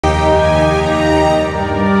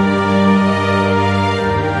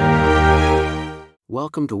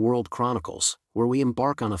Welcome to World Chronicles, where we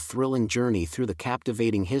embark on a thrilling journey through the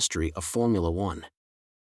captivating history of Formula One.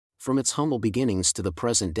 From its humble beginnings to the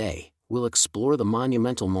present day, we'll explore the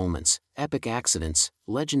monumental moments, epic accidents,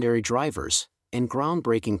 legendary drivers, and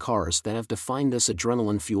groundbreaking cars that have defined this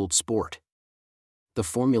adrenaline-fueled sport. The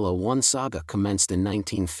Formula One saga commenced in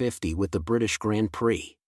 1950 with the British Grand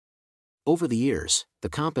Prix. Over the years, the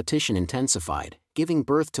competition intensified, giving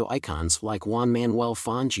birth to icons like Juan Manuel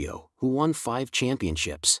Fangio, who won 5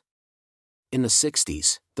 championships. In the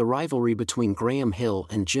 60s, the rivalry between Graham Hill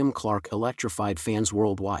and Jim Clark electrified fans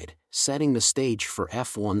worldwide, setting the stage for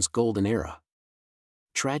F1's golden era.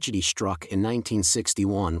 Tragedy struck in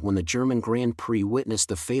 1961 when the German Grand Prix witnessed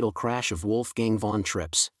the fatal crash of Wolfgang von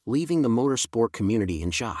Trips, leaving the motorsport community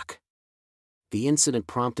in shock. The incident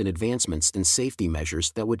prompted advancements in safety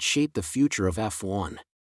measures that would shape the future of F1.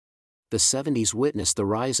 The 70s witnessed the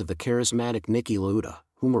rise of the charismatic Niki Lauda,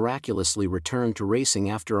 who miraculously returned to racing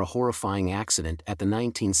after a horrifying accident at the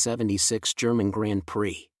 1976 German Grand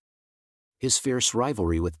Prix. His fierce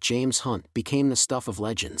rivalry with James Hunt became the stuff of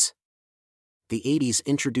legends. The 80s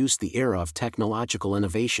introduced the era of technological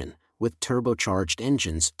innovation, with turbocharged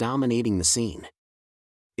engines dominating the scene.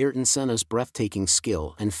 Ayrton Senna's breathtaking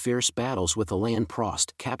skill and fierce battles with Alain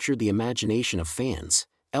Prost captured the imagination of fans,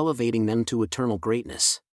 elevating them to eternal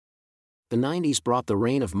greatness. The 90s brought the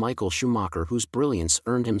reign of Michael Schumacher, whose brilliance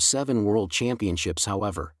earned him 7 world championships.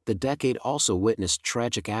 However, the decade also witnessed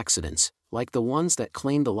tragic accidents, like the ones that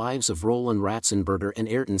claimed the lives of Roland Ratzenberger and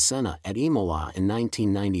Ayrton Senna at Imola in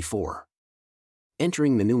 1994.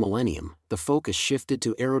 Entering the new millennium, the focus shifted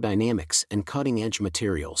to aerodynamics and cutting-edge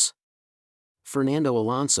materials. Fernando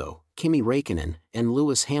Alonso, Kimi Räikkönen, and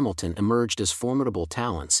Lewis Hamilton emerged as formidable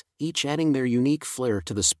talents, each adding their unique flair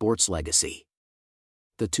to the sport's legacy.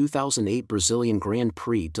 The 2008 Brazilian Grand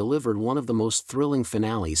Prix delivered one of the most thrilling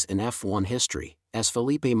finales in F1 history, as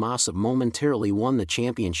Felipe Massa momentarily won the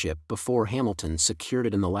championship before Hamilton secured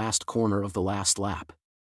it in the last corner of the last lap.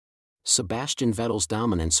 Sebastian Vettel's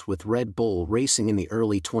dominance with Red Bull Racing in the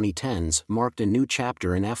early 2010s marked a new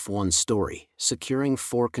chapter in F1's story, securing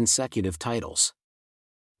 4 consecutive titles.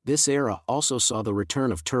 This era also saw the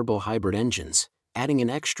return of turbo-hybrid engines, adding an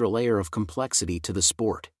extra layer of complexity to the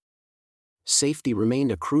sport. Safety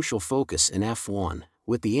remained a crucial focus in F1,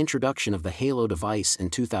 with the introduction of the Halo device in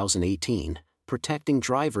 2018, protecting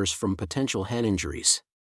drivers from potential head injuries.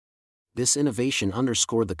 This innovation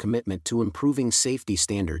underscored the commitment to improving safety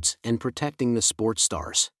standards and protecting the sports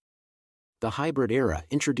stars. The hybrid era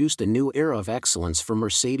introduced a new era of excellence for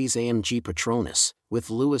Mercedes-AMG Petronas, with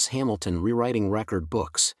Lewis Hamilton rewriting record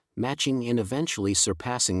books, matching and eventually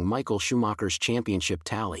surpassing Michael Schumacher's championship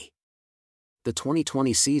tally. The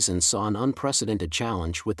 2020 season saw an unprecedented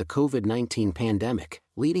challenge with the COVID-19 pandemic,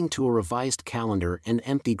 leading to a revised calendar and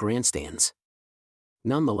empty grandstands.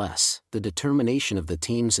 Nonetheless, the determination of the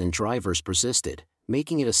teams and drivers persisted,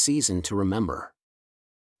 making it a season to remember.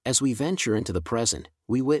 As we venture into the present,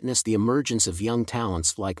 we witness the emergence of young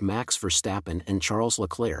talents like Max Verstappen and Charles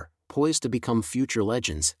Leclerc, poised to become future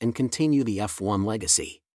legends and continue the F1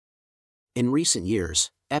 legacy. In recent years,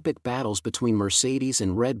 epic battles between Mercedes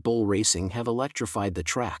and Red Bull Racing have electrified the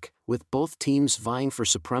track, with both teams vying for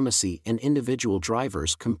supremacy and individual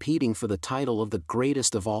drivers competing for the title of the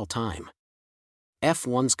greatest of all time.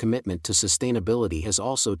 F1's commitment to sustainability has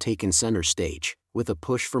also taken center stage, with a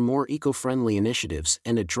push for more eco-friendly initiatives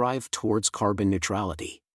and a drive towards carbon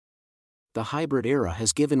neutrality. The hybrid era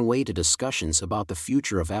has given way to discussions about the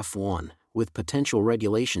future of F1, with potential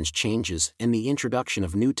regulations changes and the introduction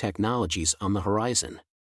of new technologies on the horizon.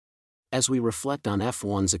 As we reflect on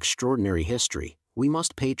F1's extraordinary history, we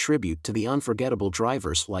must pay tribute to the unforgettable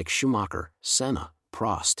drivers like Schumacher, Senna,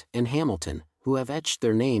 Prost, and Hamilton, who have etched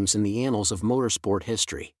their names in the annals of motorsport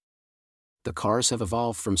history. The cars have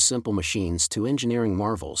evolved from simple machines to engineering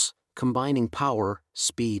marvels, combining power,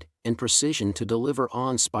 speed, and precision to deliver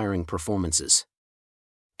awe-inspiring performances.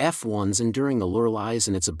 F1's enduring allure lies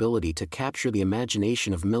in its ability to capture the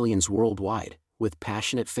imagination of millions worldwide, with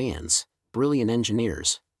passionate fans, brilliant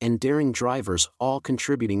engineers, and daring drivers all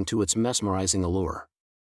contributing to its mesmerizing allure.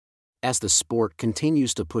 As the sport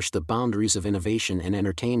continues to push the boundaries of innovation and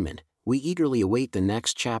entertainment, we eagerly await the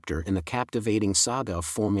next chapter in the captivating saga of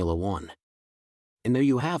Formula One. And there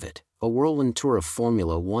you have it, a whirlwind tour of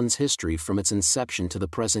Formula One's history from its inception to the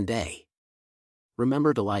present day.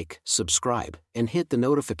 Remember to like, subscribe, and hit the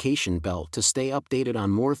notification bell to stay updated on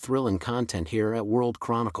more thrilling content here at World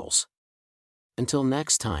Chronicles. Until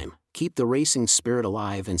next time, keep the racing spirit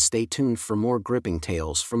alive and stay tuned for more gripping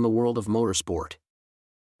tales from the world of motorsport.